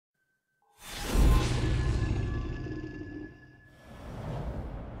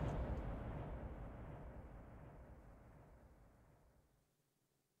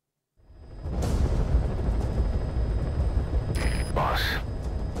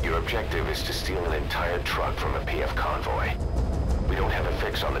objective is to steal an entire truck from a PF convoy. We don't have a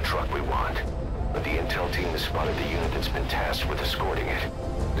fix on the truck we want, but the intel team has spotted the unit that's been tasked with escorting it.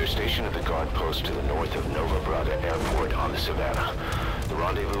 They're stationed at the guard post to the north of Nova Braga Airport on the Savannah. The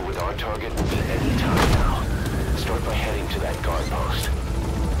rendezvous with our target is at any time now. Start by heading to that guard post.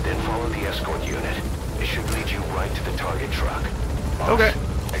 Then follow the escort unit. It should lead you right to the target truck. Boss, okay.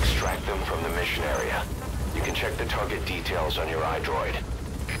 Extract them from the mission area. You can check the target details on your iDroid.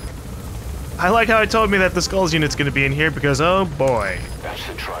 I like how it told me that the Skulls unit's gonna be in here because, oh boy. That's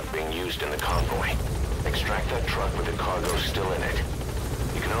the truck being used in the convoy. Extract that truck with the cargo still in it.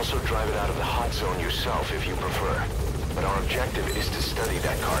 You can also drive it out of the hot zone yourself if you prefer. But our objective is to study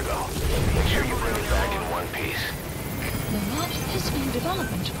that cargo. Make sure you bring it back in one piece. The map history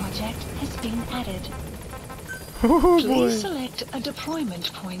development project has been added. Oh, Please select a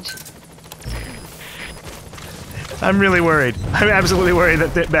deployment point. I'm really worried. I'm absolutely worried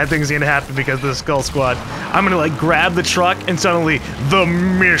that bad things are gonna happen because of the Skull Squad. I'm gonna like grab the truck and suddenly the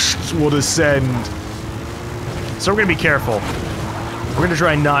mists will descend. So we're gonna be careful. We're gonna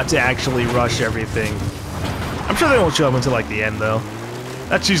try not to actually rush everything. I'm sure they won't show up until like the end though.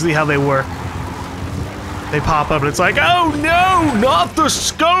 That's usually how they work. They pop up and it's like, oh no, not the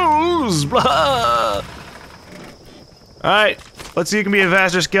skulls! Blah. Alright, let's see who can be a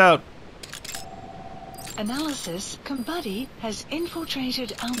faster scout. Analysis buddy has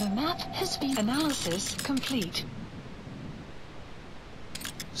infiltrated our map has been analysis complete.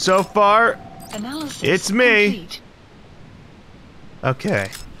 So far, Analysis it's me. complete.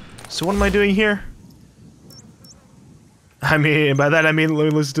 Okay. So what am I doing here? I mean, by that I mean let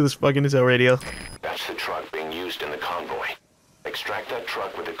me listen to this fucking intel radio. That's the truck being used in the convoy. Extract that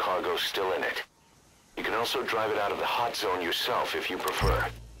truck with the cargo still in it. You can also drive it out of the hot zone yourself if you prefer.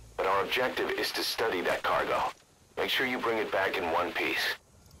 But our objective is to study that cargo. Make sure you bring it back in one piece.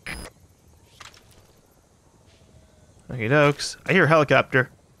 Okay, dokes. I hear a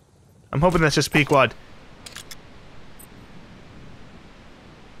helicopter. I'm hoping that's just Pequod.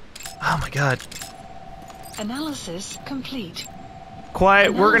 Oh my god. Analysis complete.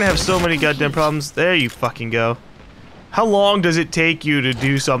 Quiet, we're gonna have so many goddamn problems. There you fucking go. How long does it take you to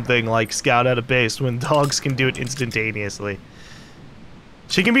do something like scout out a base when dogs can do it instantaneously?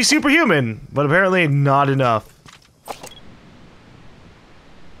 She can be superhuman, but apparently not enough.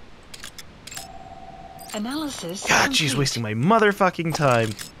 Analysis God, she's wasting my motherfucking time.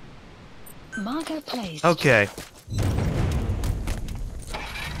 Marker placed. Okay.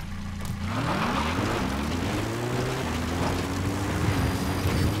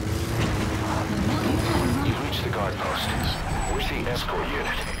 You've reached the guard post. Where's the escort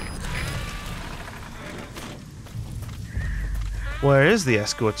unit? Where is the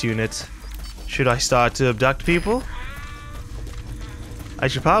escort unit? Should I start to abduct people? I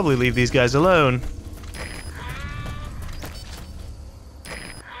should probably leave these guys alone.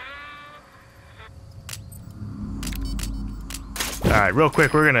 Alright, real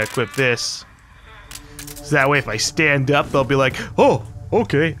quick, we're gonna equip this. So that way if I stand up, they'll be like, oh,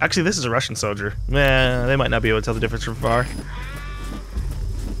 okay. Actually, this is a Russian soldier. Nah, they might not be able to tell the difference from far.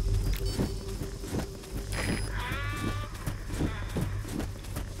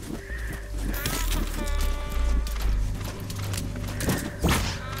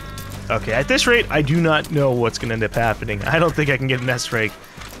 Okay, at this rate, I do not know what's gonna end up happening. I don't think I can get an S-rank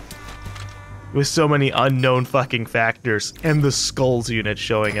with so many unknown fucking factors and the Skulls unit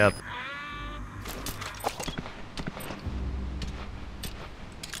showing up.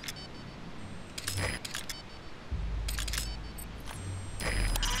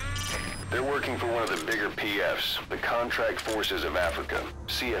 They're working for one of the bigger PFs, the Contract Forces of Africa,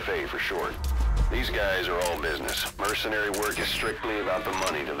 CFA for short. These guys are all business. Mercenary work is strictly about the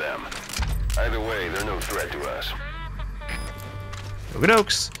money to them. Either way, they're no threat to us.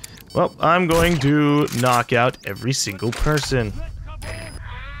 Okey-dokes. Well, I'm going to knock out every single person.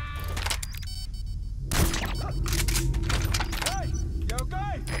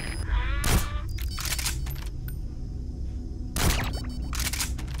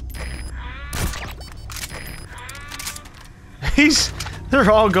 They're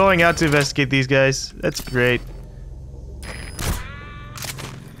all going out to investigate these guys. That's great.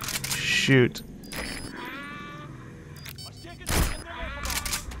 Shoot.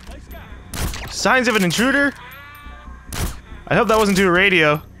 Signs of an intruder? I hope that wasn't to a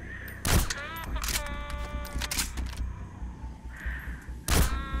radio.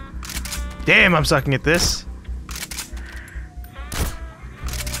 Damn, I'm sucking at this.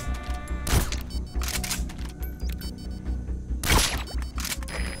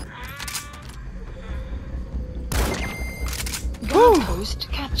 Guard Post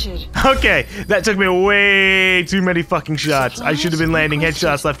captured. Okay, that took me way too many fucking shots. I should have been landing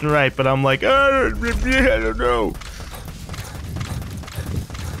headshots left and right, but I'm like, I don't know.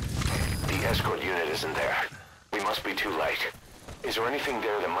 The escort unit isn't there. We must be too late. Is there anything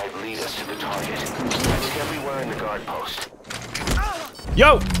there that might lead us to the target? It's everywhere in the guard post.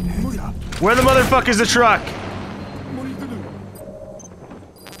 Yo! Where the motherfucker's the truck?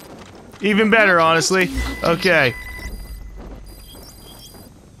 Even better, honestly. Okay.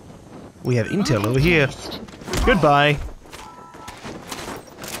 We have intel over here. Goodbye.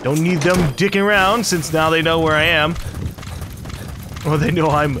 Don't need them dicking around since now they know where I am. Or they know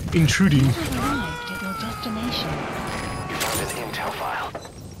I'm intruding. You have arrived at your destination. You found an intel file.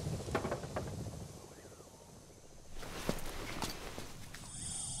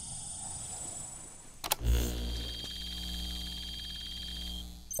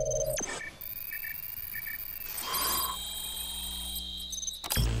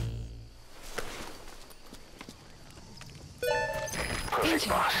 Perfect,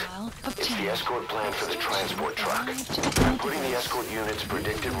 boss. It's the escort plan for the transport truck. I'm putting the escort unit's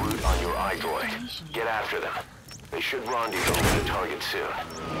predicted route on your iDroid. Get after them. They should rendezvous with the target soon.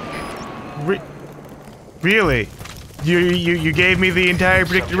 Really? You gave me the entire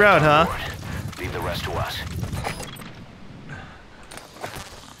predicted route, huh? Leave the rest to us.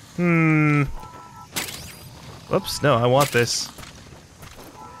 Whoops, no, I want this.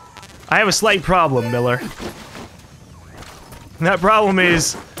 I have a slight problem, Miller. And that problem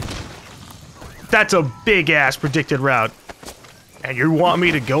is... that's a big-ass predicted route. And you want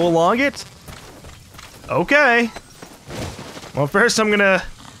me to go along it? Okay. Well, first I'm gonna...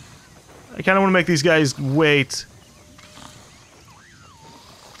 I kinda wanna make these guys wait.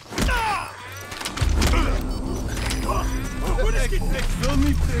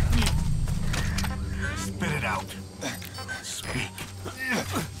 Spit it out. Speak.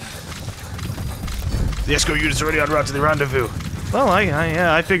 The escort unit's already en route to the rendezvous. Well,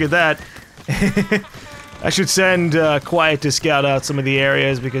 I figured that. I should send Quiet to scout out some of the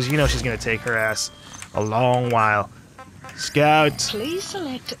areas because you know she's gonna take her ass a long while. Scout. Please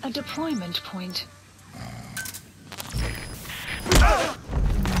select a deployment point. Spit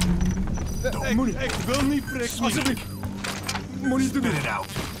it out.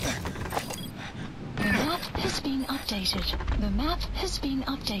 The map has been updated. The map has been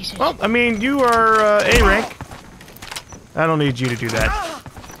updated. Well, I mean, you are A rank. I don't need you to do that.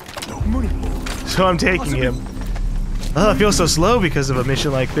 So I'm taking him. Oh, I feel so slow because of a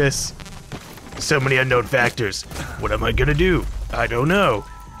mission like this. So many unknown factors. What am I gonna do? I don't know.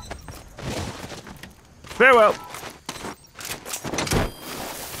 Farewell.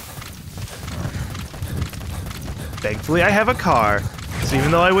 Thankfully, I have a car. So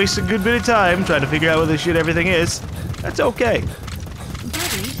even though I waste a good bit of time trying to figure out where this shit everything is, that's okay.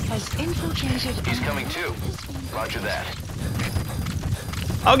 Buddy has infiltrated. He's coming too. Roger that.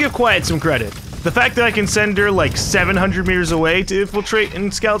 I'll give Quiet some credit. The fact that I can send her like 700 meters away to infiltrate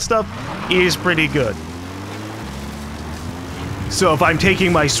and scout stuff is pretty good. So if I'm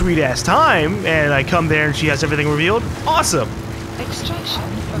taking my sweet ass time and I come there and she has everything revealed, awesome. Extraction.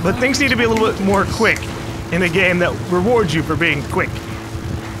 But things need to be a little bit more quick in a game that rewards you for being quick.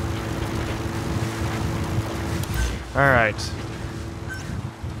 Alright.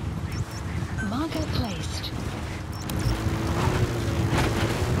 Marker placed.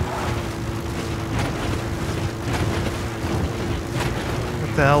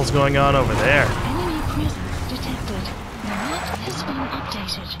 What the hell's going on over there? Enemy presence detected. The map has been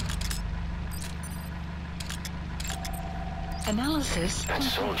updated. Analysis. That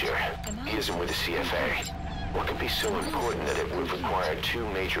soldier, he isn't with the CFA. What could be so important that it would require 2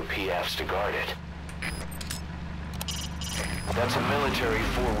 major PFs to guard it? That's a military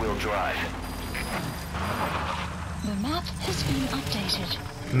 4-wheel drive. The map has been updated.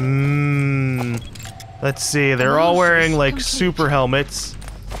 Let's see, they're all wearing like super helmets,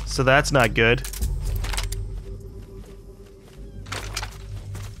 so that's not good.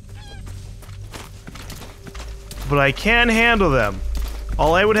 But I can handle them.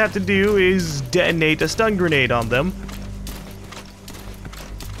 All I would have to do is detonate a stun grenade on them.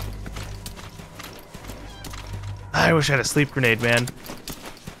 I wish I had a sleep grenade, man.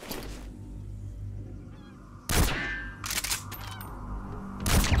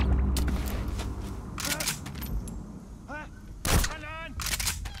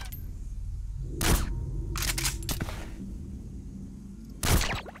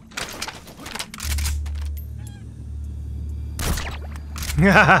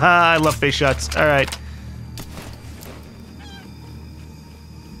 I love face shots. Alright.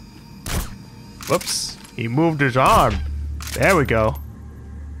 Whoops. He moved his arm. There we go.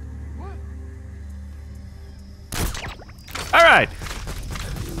 Alright.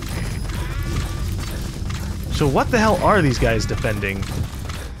 So what the hell are these guys defending?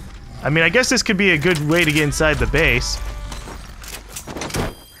 I mean, I guess this could be a good way to get inside the base.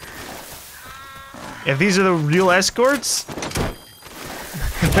 If these are the real escorts,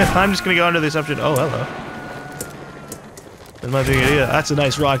 I'm just gonna go under the assumption. Oh, hello. That might be a good idea. That's a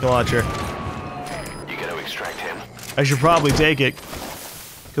nice rocket launcher. You gonna extract him? I should probably take it,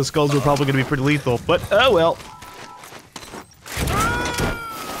 because skulls are probably gonna be pretty lethal. But oh well.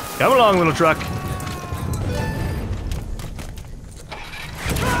 Come along, little truck. He's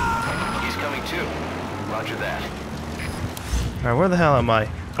coming too. Roger that. All right, where the hell am I?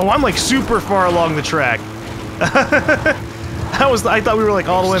 Oh, I'm like super far along the track. I thought we were like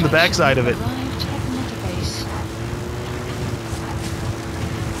all the way on the backside of it.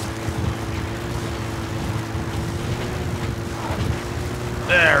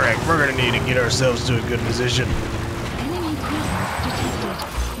 Alright, we're gonna need to get ourselves to a good position.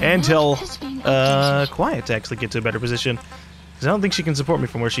 Until Quiet to actually get to a better position. Because I don't think she can support me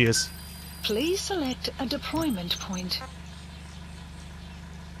from where she is. Please select a deployment point.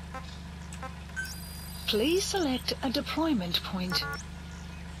 Please select a deployment point.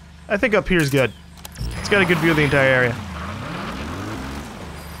 I think up here is good. It's got a good view of the entire area.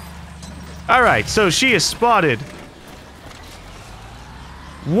 Alright, so she is spotted.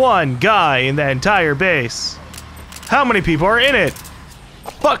 One guy in the entire base. How many people are in it?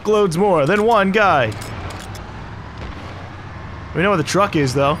 Fuckloads more than one guy. We know where the truck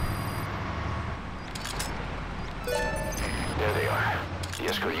is, though. There they are. The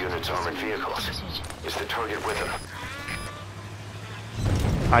escort unit's armored vehicles. Is the target with them?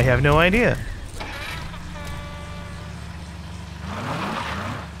 I have no idea.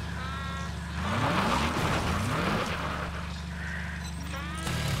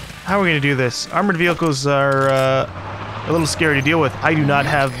 How are we going to do this? Armored vehicles are a little scary to deal with. I do not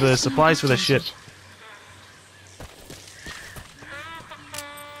have the supplies for this shit.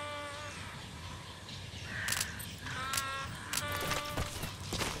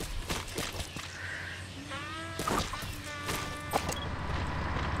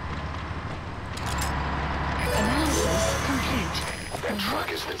 That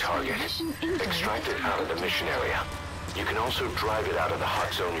truck is the target. Extract it out of the mission area. You can also drive it out of the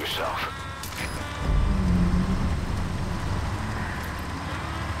hot zone yourself.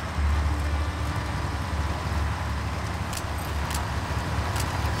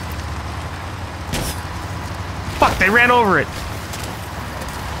 Fuck, they ran over it.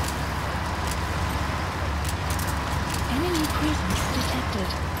 Enemy presence detected.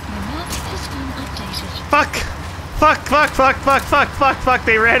 The map has been updated. Fuck! Fuck, fuck, fuck, fuck, fuck, fuck, fuck.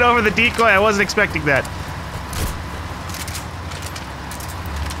 They ran over the decoy. I wasn't expecting that.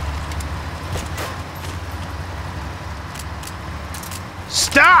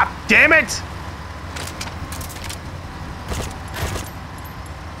 Stop! Damn it!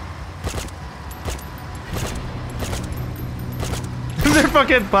 They're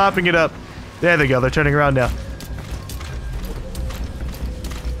fucking popping it up. There they go. They're turning around now.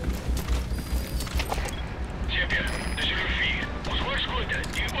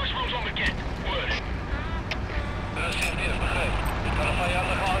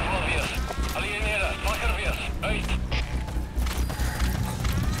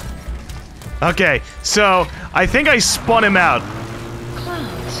 Okay, so I think I spun him out.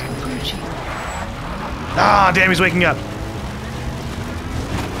 Clouds approaching. Ah, damn, he's waking up.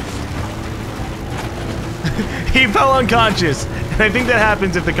 He fell unconscious, and I think that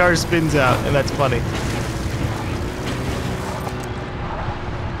happens if the car spins out, and that's funny.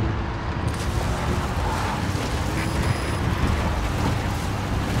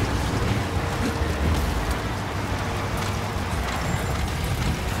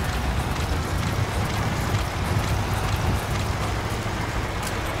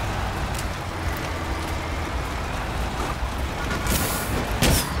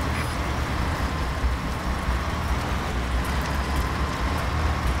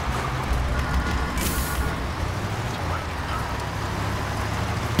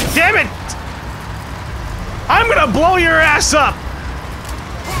 Damn it! I'm gonna blow your ass up!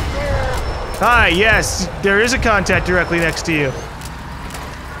 Hi, yes, there is a contact directly next to you.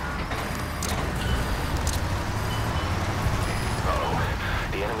 Uh-oh.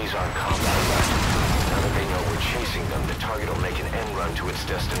 The enemy's on combat left. Now that they know we're chasing them, the target will make an end run to its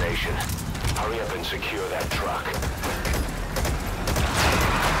destination. Hurry up and secure that truck.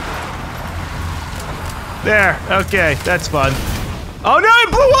 There, okay, that's fun. Oh no, it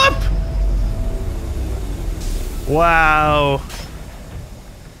blew up! Wow.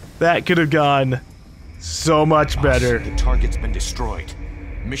 That could have gone so much better. The target's been destroyed.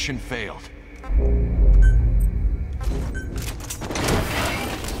 Mission failed.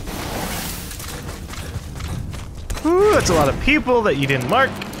 Ooh, that's a lot of people that you didn't mark.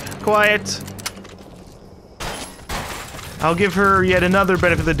 Quiet. I'll give her yet another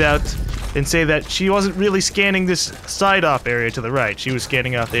benefit of the doubt and say that she wasn't really scanning this side-off area to the right. She was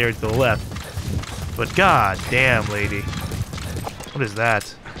scanning off the area to the left. But god damn, lady. What is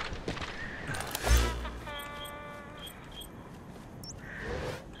that?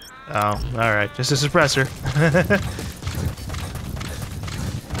 Oh, alright. Just a suppressor.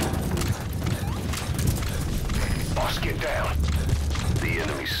 Boss, get down. The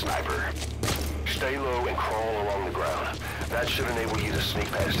enemy sniper. Stay low and crawl along the ground. That should enable you to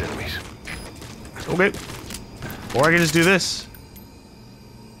sneak past enemies. Okay. Or I can just do this.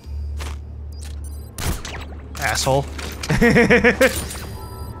 Asshole.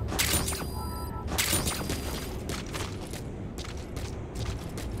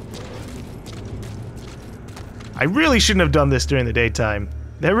 I really shouldn't have done this during the daytime.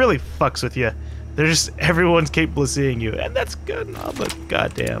 That really fucks with you. They're just, everyone's capable of seeing you, and that's good and all, but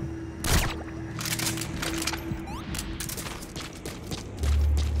goddamn.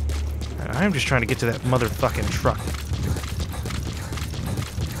 I'm just trying to get to that motherfucking truck.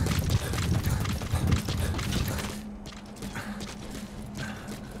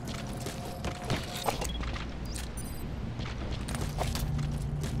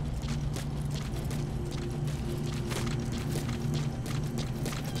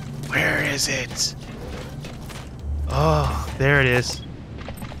 Where is it? Oh, there it is.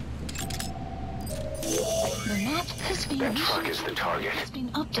 The map has been That truck is the target. has been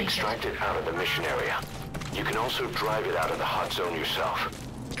updated. Extract it out of the mission area. You can also drive it out of the hot zone yourself.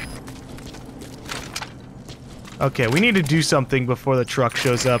 Okay, we need to do something before the truck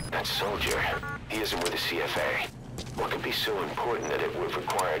shows up. That soldier, he isn't with the CFA. What could be so important that it would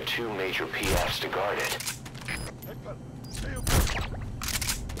require 2 major PFs to guard it?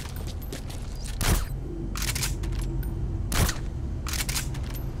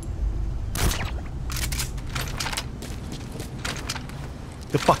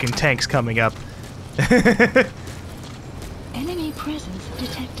 The fucking tank's coming up. Enemy presence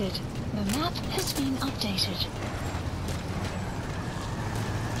detected. The map has been updated.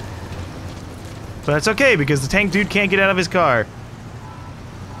 But that's okay, because the tank dude can't get out of his car.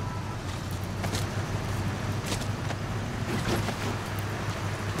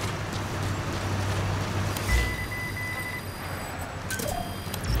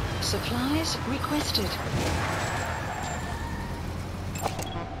 Supplies requested.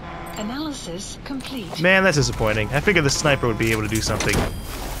 Analysis complete. Man, that's disappointing. I figured the sniper would be able to do something.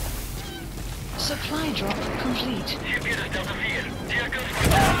 Supply drop complete.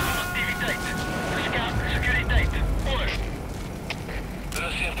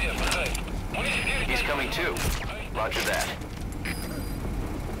 He's coming too. Roger that.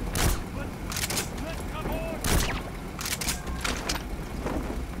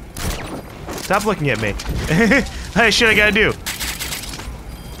 Stop looking at me. Hey, shit, I gotta do.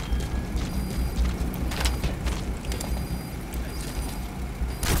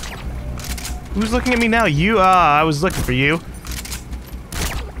 Who's looking at me now? You? I was looking for you.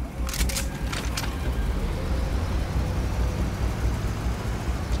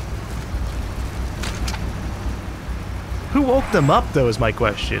 Who woke them up, though, is my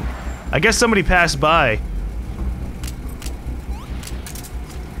question. I guess somebody passed by.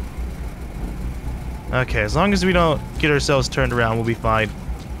 Okay, as long as we don't get ourselves turned around, we'll be fine.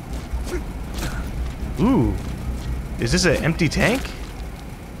 Ooh. Is this an empty tank?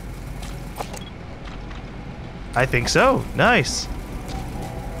 I think so. Nice.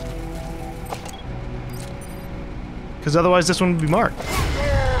 Because otherwise this one would be marked.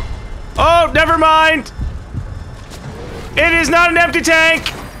 Oh, never mind! It is not an empty tank!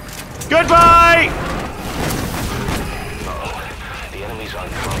 Goodbye! Uh-oh. The enemy's on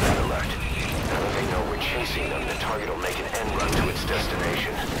combat alert. Now that they know we're chasing them, the target will make an end run to its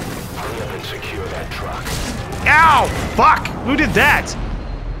destination. Hurry up and secure that truck. Ow! Fuck! Who did that?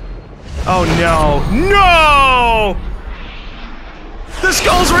 Oh no. No! The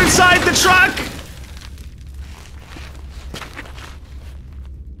skulls were inside the truck!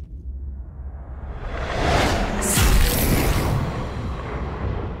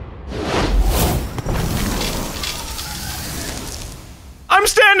 I'm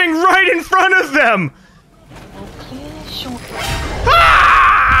standing right in front of them! Clear short.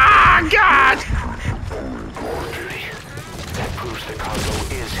 Ah! God! That proves the cargo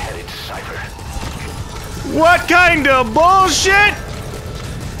is headed to Cypher. What kind of bullshit?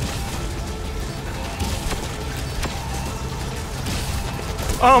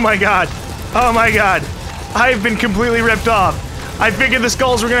 Oh my god. Oh my god. I've been completely ripped off. I figured the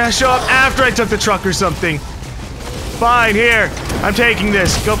skulls were gonna show up after I took the truck or something. Fine, here. I'm taking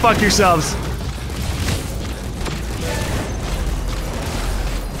this. Go fuck yourselves.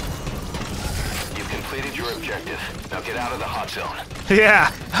 You've completed your objective. Now get out of the hot zone.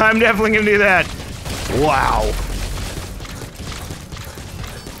 Yeah, I'm definitely gonna do that. Wow.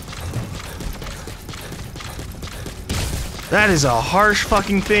 That is a harsh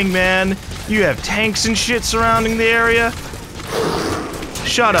fucking thing, man. You have tanks and shit surrounding the area.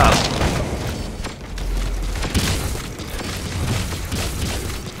 Shut up.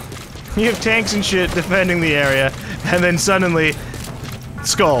 You have tanks and shit defending the area, and then suddenly,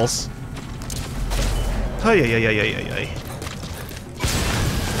 skulls. Oh, yeah.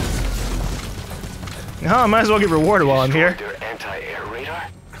 Oh, I might as well get rewarded while I'm here. Their anti-air radar?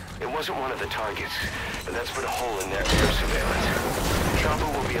 It wasn't one of the targets, but that's put a hole in their air surveillance. The chopper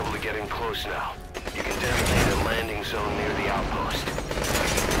will be able to get in close now. You can designate a landing zone near the outpost.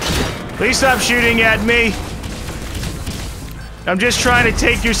 Please stop shooting at me. I'm just trying to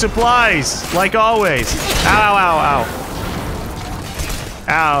take your supplies, like always. Ow, ow, ow.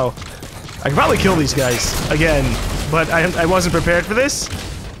 Ow. I can probably kill these guys again, but I wasn't prepared for this.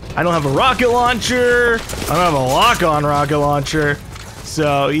 I don't have a rocket launcher. I don't have a lock-on rocket launcher.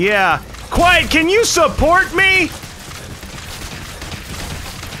 So, yeah. Quiet, can you support me?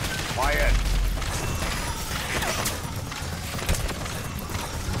 Quiet.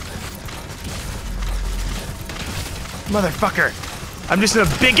 Motherfucker. I'm just in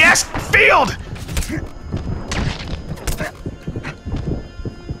a big-ass field!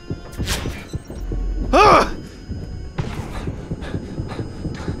 Ugh!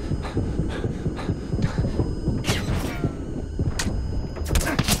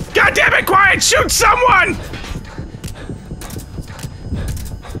 God damn it, quiet! Shoot someone!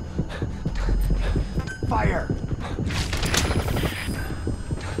 Fire.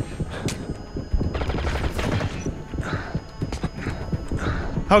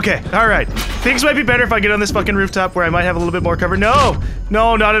 Okay, alright. Things might be better if I get on this fucking rooftop where I might have a little bit more cover. No!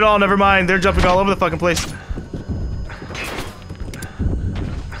 No, not at all, never mind. They're jumping all over the fucking place.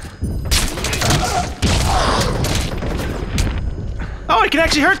 Oh, I can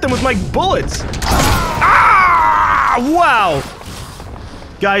actually hurt them with my bullets! Ah! Wow!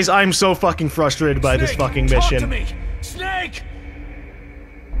 Guys, I'm so fucking frustrated by this fucking mission. Talk to me. Snake!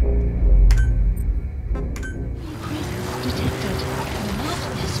 Detected. The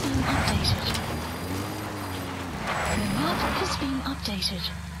map has been updated. The map has been updated.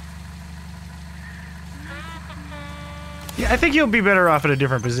 Yeah, I think you'll be better off in a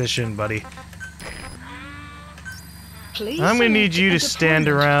different position, buddy. Please I'm gonna need select you a to stand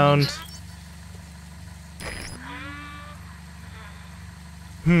deployment around.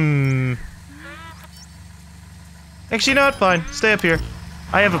 point. Actually, no, it's fine. Stay up here.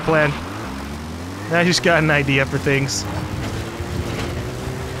 I have a plan. I just got an idea for things.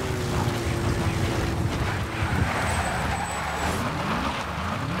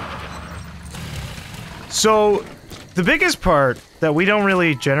 So, the biggest part that we don't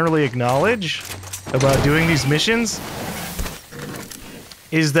really generally acknowledge about doing these missions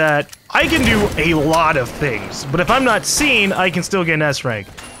is that I can do a lot of things, but if I'm not seen, I can still get an S rank,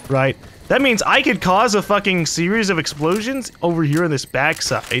 right? That means I could cause a fucking series of explosions over here on this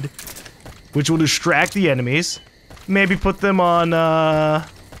backside, which will distract the enemies, maybe put them on,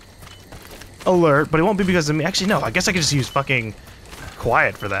 alert, but it won't be because of me. Actually, no, I guess I could just use fucking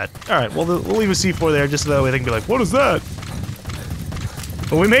quiet for that. Alright, well, we'll leave a C4 there just so that way they can be like, what is that?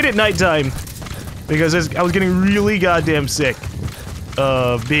 Well, we made it nighttime, because I was getting really goddamn sick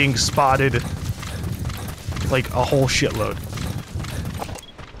of being spotted like a whole shitload.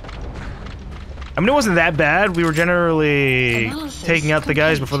 I mean, it wasn't that bad. We were generally taking out the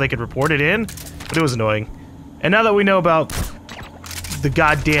guys before they could report it in, but it was annoying. And now that we know about the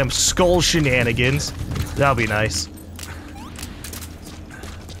goddamn skull shenanigans, that'll be nice.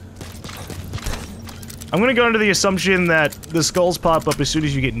 I'm gonna go under the assumption that the skulls pop up as soon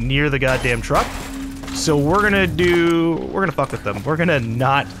as you get near the goddamn truck. So we're gonna fuck with them. We're gonna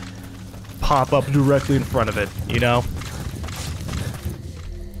not pop up directly in front of it, you know?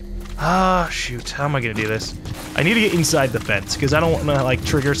 Ah, shoot. How am I gonna do this? I need to get inside the fence, because I don't want to, like,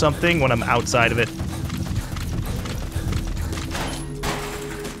 trigger something when I'm outside of it.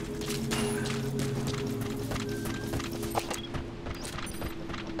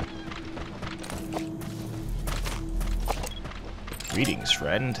 Greetings,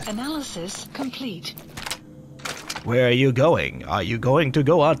 friend. Analysis complete. Where are you going? Are you going to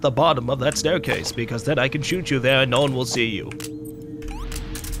go out the bottom of that staircase? Because then I can shoot you there and no one will see you.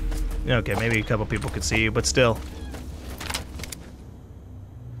 Okay, maybe a couple people could see you, but still.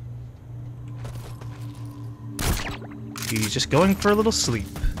 He's just going for a little sleep.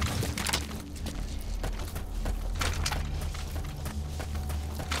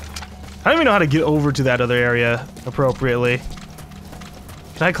 I don't even know how to get over to that other area appropriately.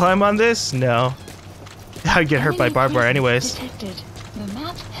 Can I climb on this? No. I'd get hurt by barbed wire anyways. Detected. The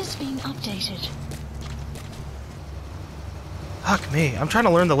map has been updated. Fuck me. I'm trying to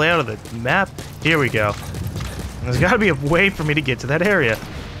learn the layout of the map. Here we go. There's gotta be a way for me to get to that area.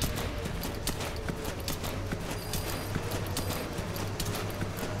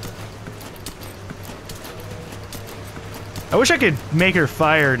 I wish I could make her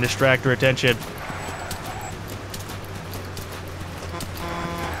fire and distract her attention.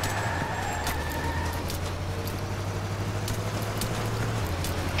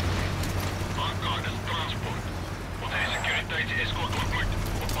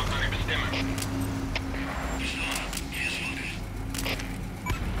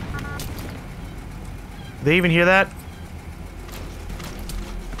 They even hear that?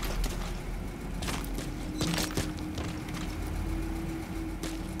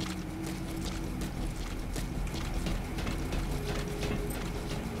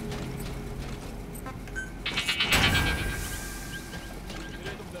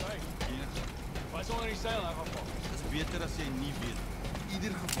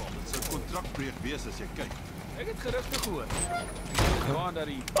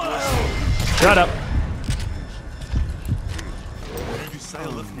 Shut up.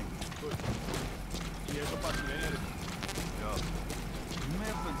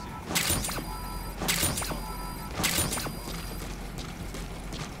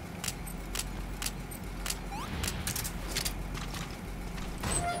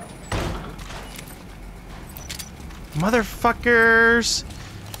 Motherfuckers!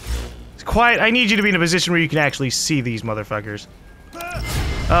 It's quiet. I need you to be in a position where you can actually see these motherfuckers.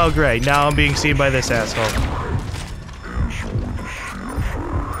 Oh, great. Now I'm being seen by this asshole.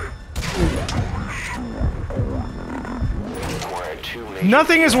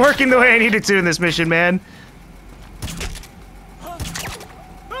 Nothing is working the way I need it to in this mission, man.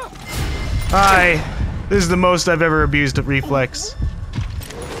 This is the most I've ever abused a reflex.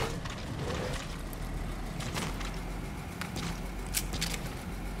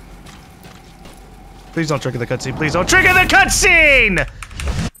 Please don't trigger the cutscene. Please don't trigger the cutscene!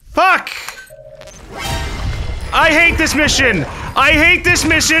 Fuck! I hate this mission! I hate this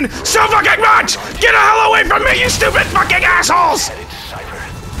mission so fucking much! Get the hell away from me, you stupid fucking assholes!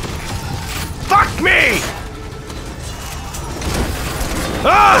 Fuck me!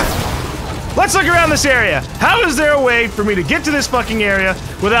 Ah! Let's look around this area. How is there a way for me to get to this fucking area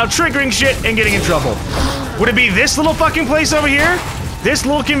without triggering shit and getting in trouble? Would it be this little fucking place over here? This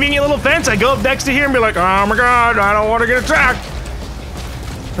little convenient little fence? I go up next to here and be like, oh my god, I don't want to get attacked.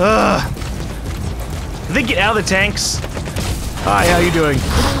 Did they get out of the tanks? Hi, how you doing?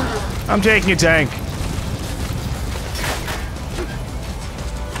 I'm taking a tank.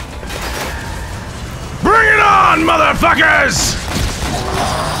 Bring it on, motherfuckers!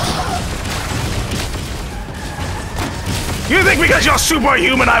 You think because you're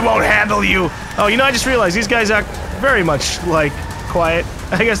superhuman I won't handle you? Oh, you know, I just realized these guys act very much like quiet.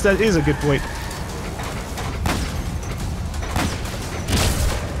 I guess that is a good point.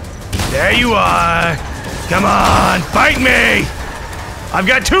 There you are! Come on, fight me! I've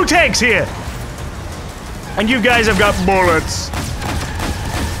got 2 tanks here! And you guys have got bullets.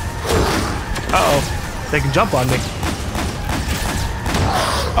 Uh-oh. They can jump on me.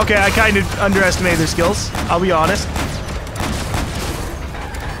 Okay, I kind of underestimated their skills. I'll be honest.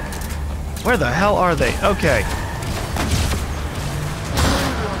 Where the hell are they? Okay.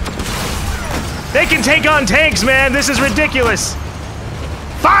 They can take on tanks, man! This is ridiculous!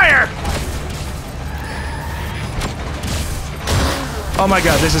 Fire! Oh my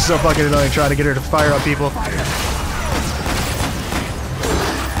god, this is so fucking annoying trying to get her to fire on people.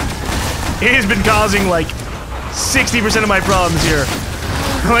 It has been causing like 60% of my problems here.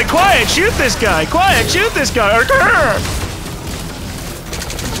 I'm like, quiet, shoot this guy! Quiet, shoot this guy!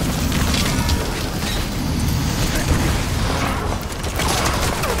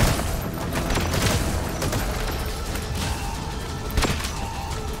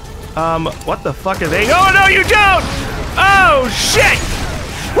 What the fuck are they? Oh no, you don't! Oh shit!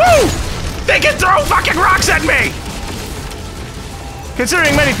 Woo! They can throw fucking rocks at me!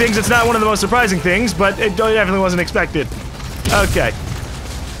 Considering many things, it's not one of the most surprising things, but it definitely wasn't expected. Okay.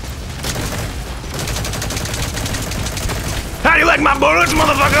 like my bullets,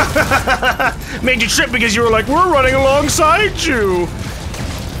 motherfucker? Made you trip because you were like, we're running alongside you.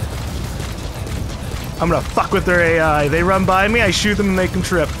 I'm gonna fuck with their AI. They run by me, I shoot them and make them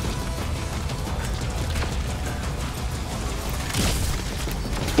trip.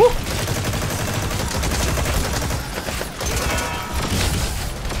 Woo.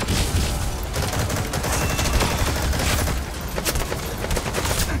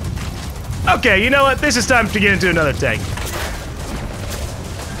 Okay, you know what? This is time to get into another tank.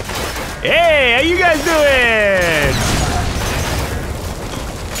 Hey, how you guys doing?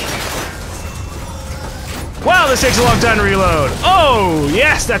 Wow, this takes a long time to reload. Oh,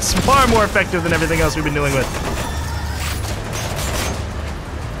 yes, that's far more effective than everything else we've been dealing with.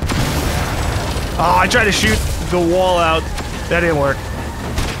 Oh, I tried to shoot the wall out. That didn't work.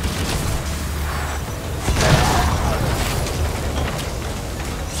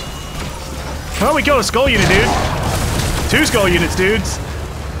 Oh, we killed a skull unit, dude. 2 skull units, dudes.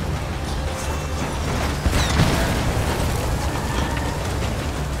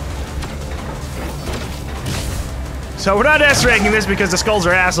 So we're not S-ranking this because the skulls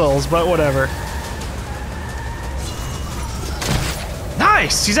are assholes, but whatever.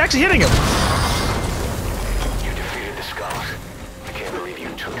 Nice! He's actually hitting him. You defeated the skulls. I can't believe you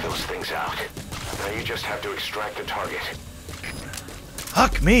took those things out. Now you just have to extract the target.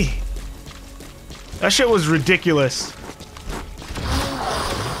 Fuck me. That shit was ridiculous.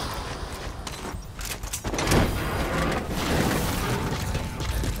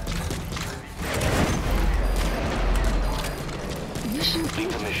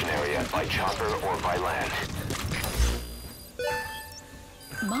 Leave the mission area by chopper or by land.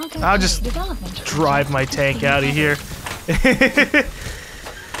 I'll just drive my tank out of here.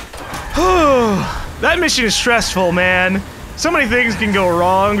 That mission is stressful, man. So many things can go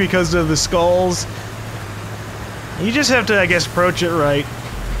wrong because of the skulls. You just have to, I guess, approach it right.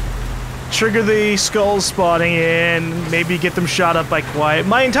 Trigger the skulls spawning in, maybe get them shot up by Quiet.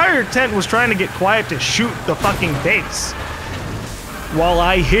 My entire intent was trying to get Quiet to shoot the fucking base while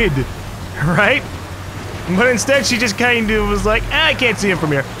I hid, right? But instead she just kind of was like, I can't see him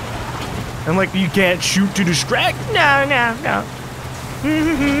from here. I'm like, you can't shoot to distract? No, no, no.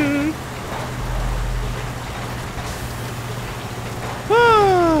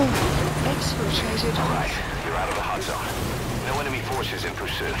 Alright, you're out of the hot zone. No enemy forces in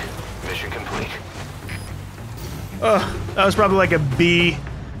pursuit. Mission complete. That was probably like a B.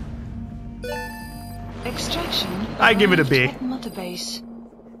 Extraction. I give it a B. Mother base.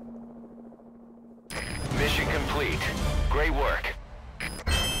 Mission complete. Great work.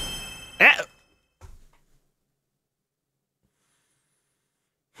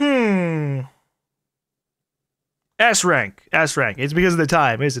 S rank. S rank. It's because of the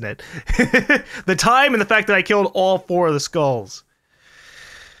time, isn't it? The time and the fact that I killed all 4 of the skulls.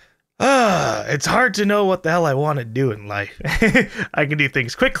 It's hard to know what the hell I want to do in life. I can do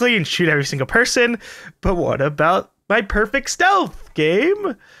things quickly and shoot every single person, but what about my perfect stealth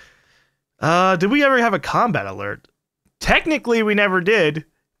game? Did we ever have a combat alert? Technically, we never did,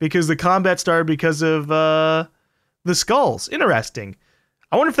 because the combat started because of the skulls. Interesting.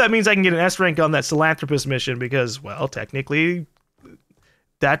 I wonder if that means I can get an S rank on that philanthropist mission, because, well, technically,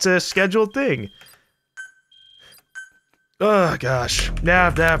 that's a scheduled thing. Oh, gosh.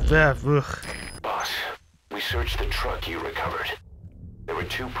 Ugh. Boss, we searched the truck you recovered. There were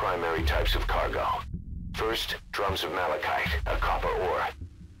 2 primary types of cargo. First, drums of malachite, a copper ore.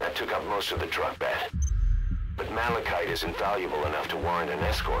 That took up most of the truck bed. But malachite isn't valuable enough to warrant an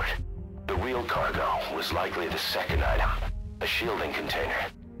escort. The real cargo was likely the second item, a shielding container.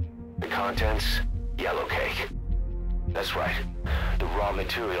 The contents, yellow cake. That's right, the raw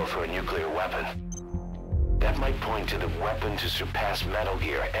material for a nuclear weapon. That might point to the weapon to surpass Metal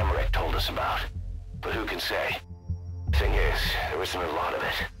Gear Emmerich told us about. But who can say? Thing is, there isn't a lot of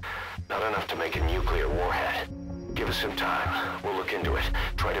it. Not enough to make a nuclear warhead. Give us some time. We'll look into it.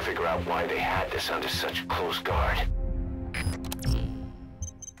 Try to figure out why they had this under such close guard.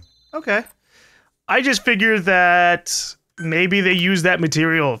 Okay. I just figured that maybe they use that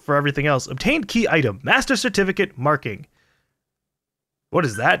material for everything else. Obtained key item. Master certificate marking. What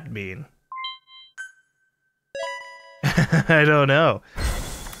does that mean? I don't know.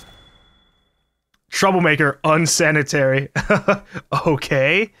 Troublemaker, unsanitary.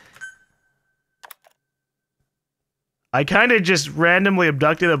 Okay. I kind of just randomly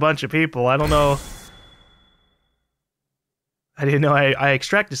abducted a bunch of people. I don't know. I didn't know I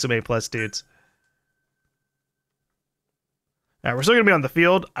extracted so many plus dudes. Alright, we're still gonna be on the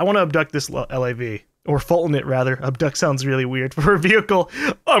field. I want to abduct this LAV. Or Fulton it, rather. Abduct sounds really weird for a vehicle.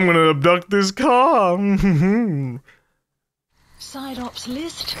 I'm gonna abduct this car. Side ops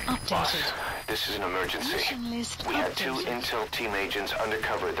list Boss, updated. this is an emergency. Mission list We had 2 updated. intel team agents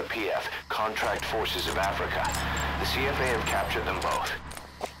undercover at the PF, Contract Forces of Africa. The CFA have captured them both.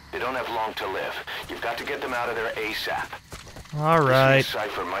 They don't have long to live. You've got to get them out of there ASAP. All right. This new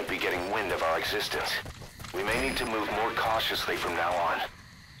cipher might be getting wind of our existence. We may need to move more cautiously from now on.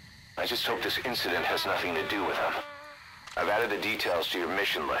 I just hope this incident has nothing to do with them. I've added the details to your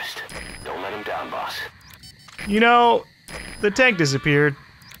mission list. Don't let them down, boss. You know, the tank disappeared,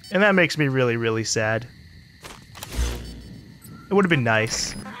 and that makes me really, really sad. It would have been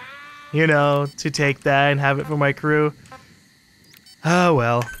nice, you know, to take that and have it for my crew. Oh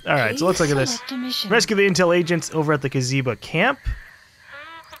well. Alright, so let's look at this. Select a mission. Rescue the intel agents over at the Kaziba camp.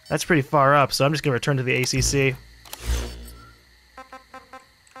 That's pretty far up, so I'm just going to return to the ACC.